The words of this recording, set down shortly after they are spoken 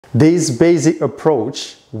This basic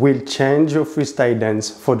approach will change your freestyle dance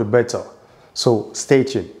for the better. So stay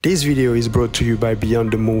tuned. This video is brought to you by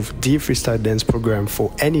Beyond the Move, the freestyle dance program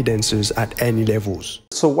for any dancers at any levels.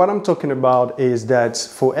 So what I'm talking about is that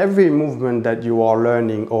for every movement that you are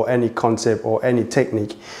learning, or any concept or any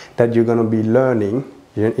technique that you're going to be learning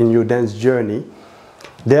in your dance journey,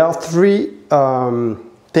 there are three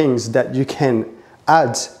things that you can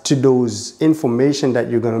add to those information that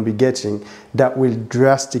you're going to be getting that will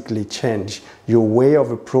drastically change your way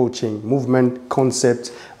of approaching movement,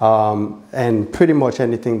 concept, and pretty much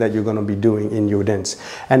anything that you're going to be doing in your dance.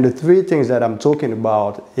 And the three things that I'm talking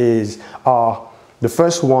about are the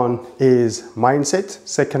first one is mindset,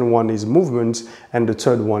 second one is movement, and the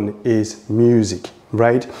third one is music,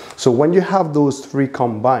 right? So when you have those three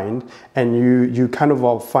combined and you kind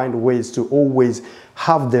of find ways to always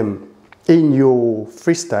have them in your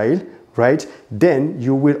freestyle, right, then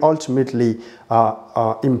you will ultimately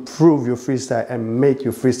improve your freestyle and make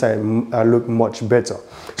your freestyle look much better.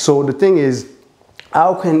 So the thing is,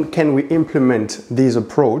 how can we implement this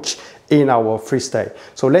approach in our freestyle?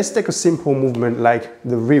 So let's take a simple movement like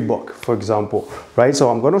the Reebok, for example, right? So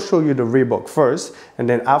I'm going to show you the Reebok first, and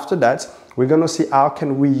then after that we're going to see how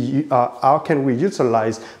can we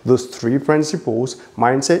utilize those three principles: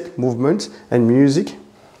 mindset, movement, and music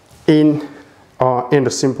in the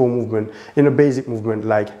simple movement, in a basic movement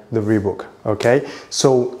like the Reebok. Okay,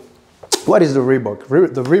 so what is the Reebok?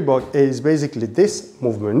 The Reebok is basically this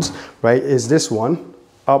movement, right? Is this one: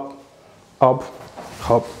 up, up,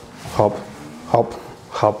 hop, hop, hop,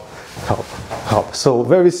 hop, hop, hop. So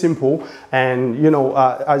very simple. And you know,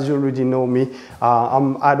 as you already know me,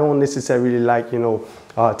 I don't necessarily like, you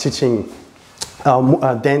know, teaching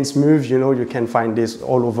dance moves. You know, you can find this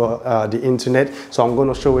all over the internet. So I'm going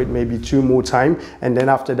to show it maybe 2 more times, and then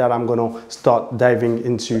after that I'm going to start diving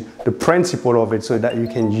into the principle of it so that you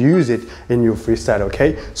can use it in your freestyle.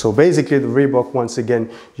 Okay, so basically the Reebok, once again,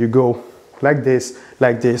 you go like this,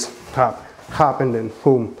 hop, hop, and then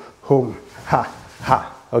boom, boom, ha,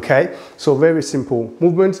 ha. Okay, so very simple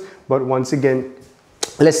movements, but once again,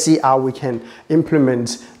 let's see how we can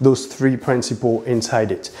implement those three principles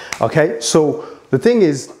inside it. Okay, so the thing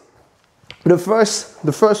is, the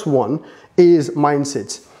first one is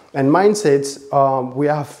mindset. And mindset, we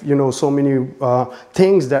have, you know, so many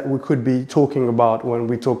things that we could be talking about when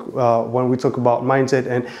we talk about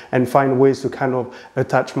mindset, and find ways to kind of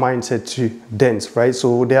attach mindset to dance, right?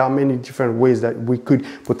 So there are many different ways that we could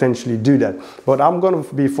potentially do that. But I'm going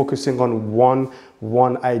to be focusing on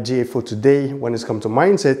one idea for today when it comes to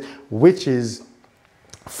mindset, which is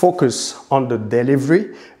focus on the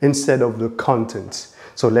delivery instead of the content.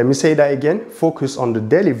 So let me say that again: focus on the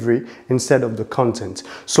delivery instead of the content.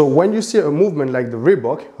 So when you see a movement like the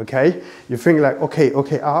Reebok, okay, you think like,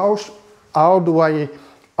 okay, how do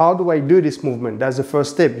I do this movement? That's the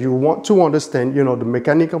first step. You want to understand, you know, the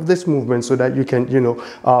mechanic of this movement so that you can, you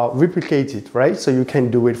know, replicate it, right? So you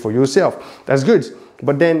can do it for yourself. That's good.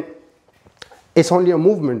 But then it's only a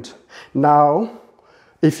movement. Now,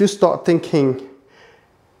 if you start thinking,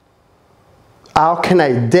 how can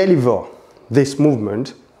I deliver this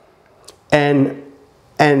movement and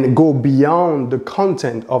go beyond the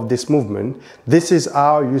content of this movement, this is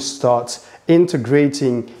how you start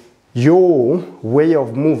integrating your way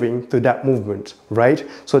of moving to that movement, right?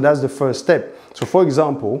 So that's the first step. So for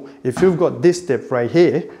example, if you've got this step right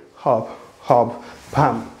here, hop, hop,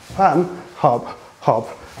 pam, pam, hop, hop,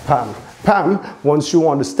 pam, pam. Once you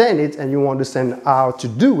understand it and you understand how to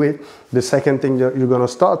do it, the second thing that you're going to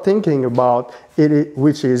start thinking about it,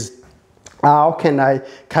 which is, how can I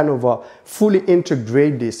kind of fully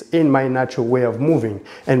integrate this in my natural way of moving?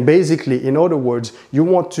 And basically, in other words, you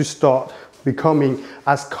want to start becoming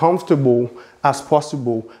as comfortable as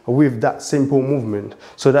possible with that simple movement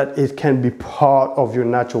so that it can be part of your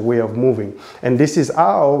natural way of moving. And this is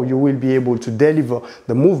how you will be able to deliver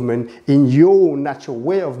the movement in your natural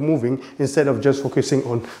way of moving, instead of just focusing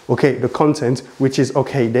on, okay, the content, which is,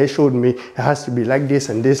 okay, they showed me it has to be like this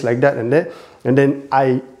and this, like that and that, and then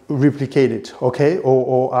I replicate it, okay,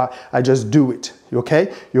 or I just do it,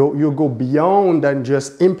 okay? You go beyond than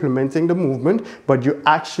just implementing the movement, but you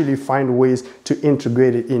actually find ways to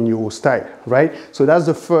integrate it in your style, right? So that's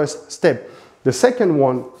the first step. The second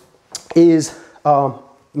one is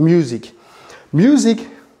music. Music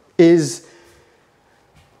is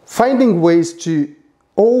finding ways to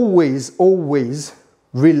always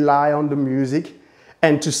rely on the music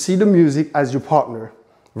and to see the music as your partner.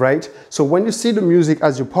 Right? So when you see the music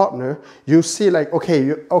as your partner, you see like,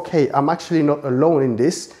 okay, I'm actually not alone in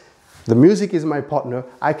this. The music is my partner.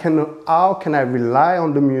 How can I rely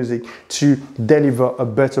on the music to deliver a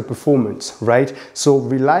better performance, right? So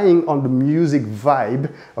relying on the music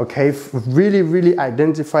vibe, okay, really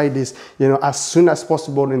identify this, you know, as soon as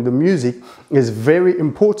possible in the music is very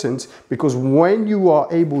important, because when you are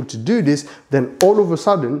able to do this, then all of a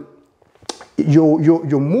sudden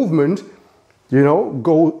your movement, you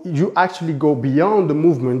know, you actually go beyond the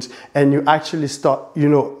movement and you actually start, you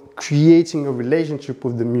know, creating a relationship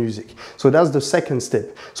with the music. So that's the second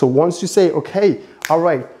step. So once you say, okay, all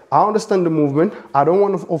right, I understand the movement. I don't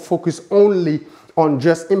want to focus only on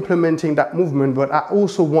just implementing that movement, but I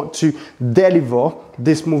also want to deliver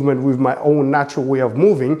this movement with my own natural way of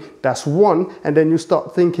moving. That's one. And then you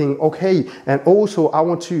start thinking, okay, and also I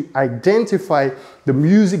want to identify the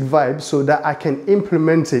music vibe so that I can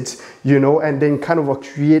implement it, you know, and then kind of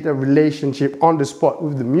create a relationship on the spot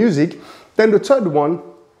with the music. Then the third one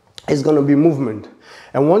is going to be movement.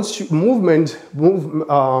 And once you the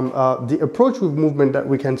approach with movement that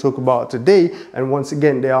we can talk about today, and once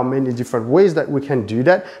again, there are many different ways that we can do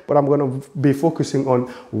that, but I'm going to be focusing on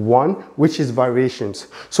one, which is variations.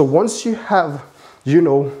 So once you have, you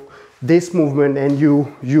know, this movement and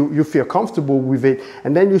you feel comfortable with it,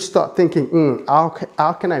 and then you start thinking, how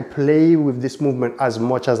can I play with this movement as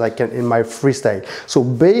much as I can in my freestyle? So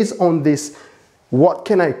based on this, what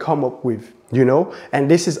can I come up with? You know,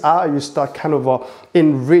 and this is how you start kind of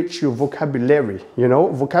enrich your vocabulary. You know,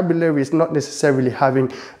 vocabulary is not necessarily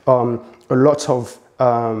having a lot of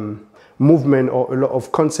movement or a lot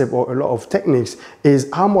of concept or a lot of techniques. Is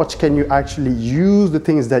how much can you actually use the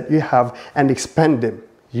things that you have and expand them.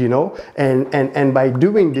 You know, and by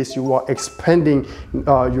doing this, you are expanding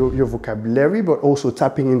your vocabulary, but also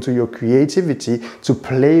tapping into your creativity to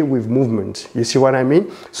play with movement. You see what I mean?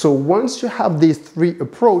 So once you have these three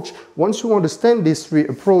approach, once you understand these three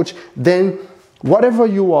approach, then whatever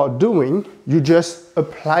you are doing, you just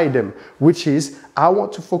apply them, which is, I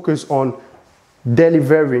want to focus on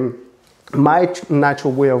delivering my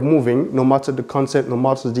natural way of moving, no matter the concept, no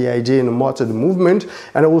matter the idea, no matter the movement.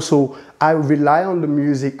 And also I rely on the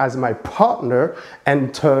music as my partner.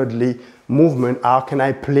 And thirdly, movement. How can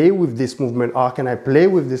I play with this movement? How can I play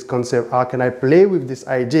with this concept? How can I play with this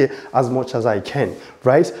idea as much as I can,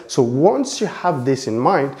 right? So once you have this in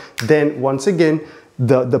mind, then once again,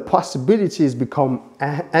 the possibilities become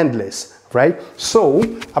endless. Right? So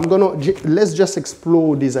let's just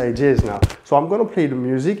explore these ideas now. So I'm gonna play the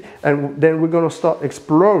music, and then we're gonna start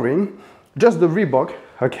exploring just the Reebok,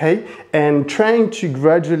 okay? And trying to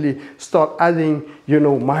gradually start adding, you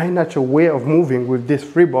know, my natural way of moving with this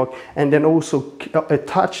Reebok, and then also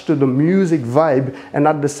attach to the music vibe, and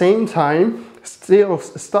at the same time, still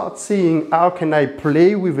start seeing how can I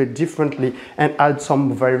play with it differently and add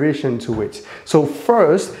some variation to it. So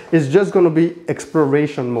first, it's just going to be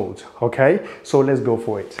exploration mode, okay? So let's go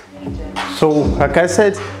for it. So like I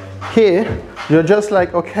said, here, you're just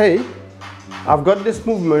like, okay, I've got this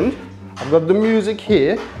movement, I've got the music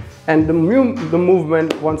here, and the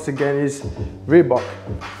movement, once again, is Reebok.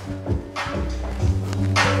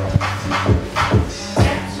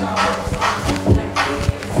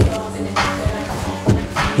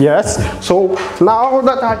 Yes, so now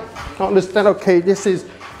that I understand, okay, this is,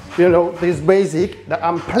 you know, this basic that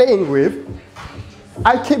I'm playing with,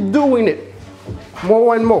 I keep doing it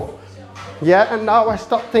more and more. Yeah, and now I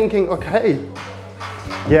start thinking, okay,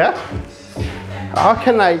 yeah, how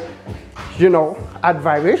can I, you know, add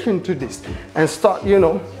variation to this and start, you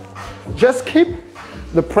know, just keep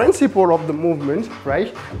the principle of the movement,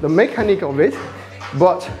 right, the mechanic of it,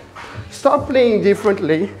 but start playing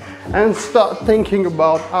differently and start thinking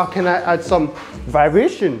about how can I add some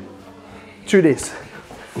variation to this.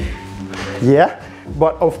 Yeah,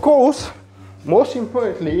 but of course, most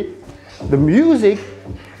importantly, the music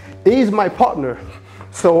is my partner.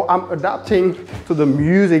 So I'm adapting to the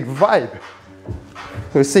music vibe.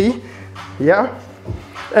 You see? Yeah?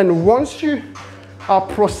 And once you are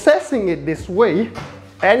processing it this way,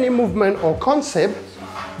 any movement or concept,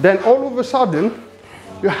 then all of a sudden,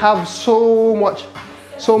 you have so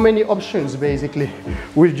many options basically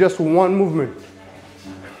with just one movement.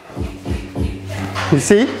 You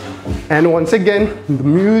see? And once again, the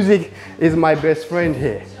music is my best friend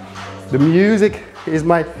here. The music is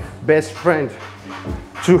my best friend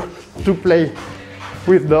to play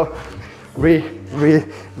with the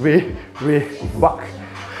Reebok.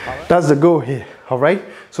 That's the goal here, all right?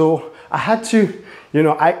 So I had to, you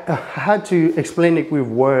know, I had to explain it with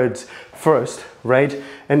words first, right?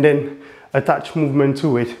 And then attach movement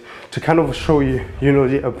to it to kind of show you, you know,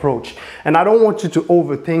 the approach. And I don't want you to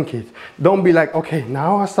overthink it. Don't be like, okay,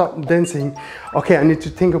 now I start dancing. Okay, I need to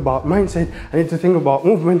think about mindset. I need to think about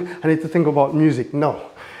movement. I need to think about music. No,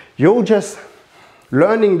 you're just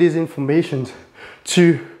learning these informations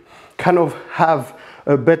to kind of have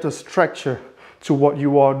a better structure to what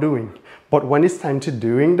you are doing. But when it's time to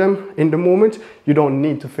doing them in the moment, you don't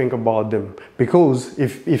need to think about them, because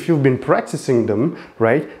if you've been practicing them,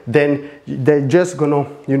 right, then they're just gonna,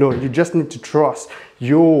 you know, you just need to trust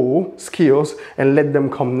your skills and let them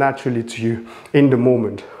come naturally to you in the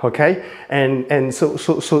moment, okay? And so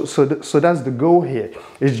that's the goal here.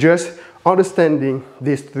 It's just understanding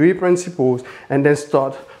these 3 principles and then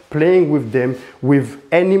start playing with them with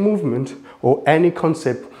any movement or any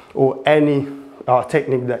concept or any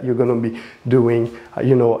technique that you're going to be doing,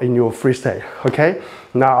 you know, in your freestyle. Okay,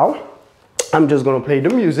 now I'm just going to play the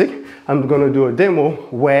music. I'm going to do a demo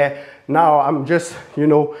where now I'm just, you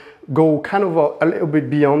know, go kind of a little bit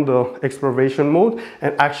beyond the exploration mode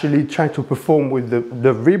and actually try to perform with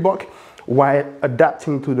the Reebok while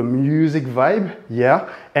adapting to the music vibe, yeah,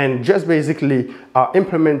 and just basically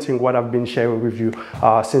implementing what I've been sharing with you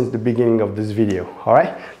since the beginning of this video. All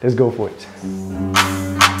right, let's go for it.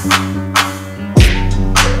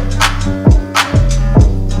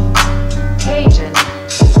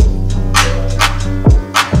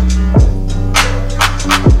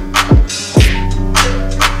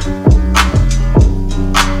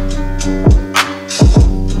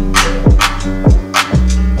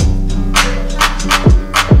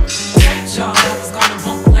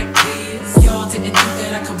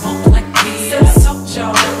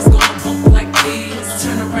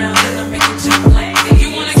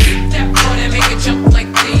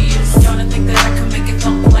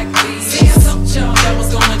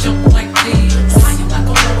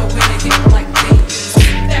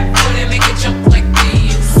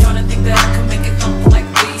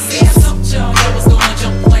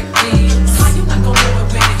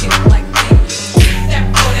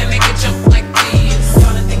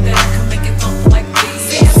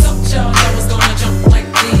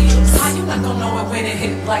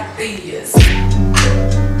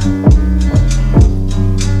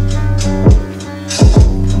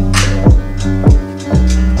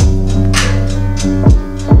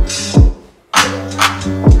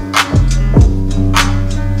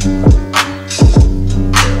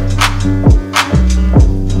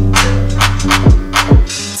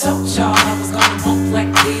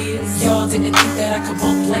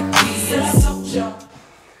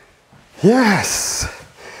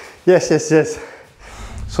 Yes.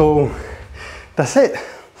 So that's it,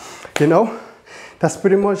 you know, that's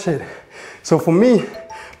pretty much it. So for me,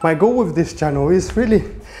 my goal with this channel is really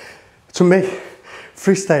to make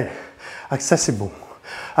freestyle accessible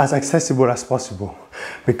as possible,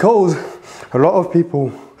 because a lot of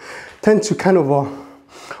people tend to kind of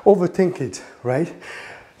overthink it, right?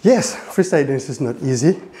 Yes, freestyle dance is not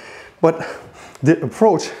easy, but the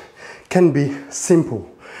approach can be simple.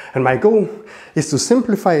 And my goal is to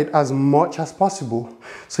simplify it as much as possible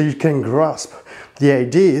so you can grasp the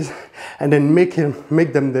ideas and then make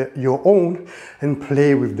them your own and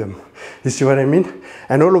play with them. You see what I mean?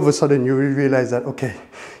 And all of a sudden you will realize that, okay,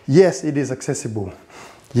 yes, it is accessible.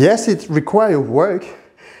 Yes, it requires work,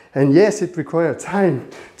 and yes, it requires time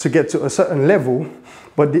to get to a certain level,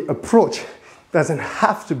 but the approach doesn't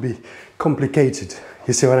have to be complicated.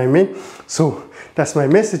 You see what I mean? So that's my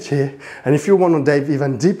message here. And if you want to dive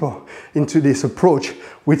even deeper into this approach,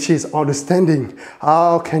 which is understanding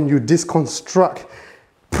how can you deconstruct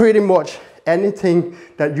pretty much anything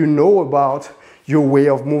that you know about your way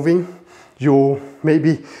of moving, your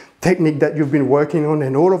maybe technique that you've been working on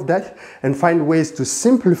and all of that, and find ways to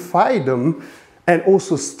simplify them and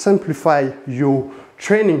also simplify your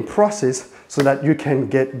training process so that you can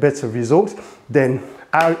get better results, then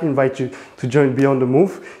I'll invite you to join Beyond the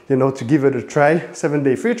Move, you know, to give it a try,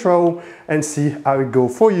 7-day free trial, and see how it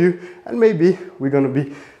goes for you. And maybe we're going to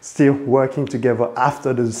be still working together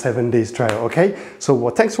after the 7 days trial, okay? So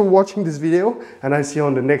thanks for watching this video, and I'll see you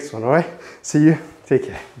on the next one, all right? See you. Take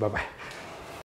care. Bye-bye.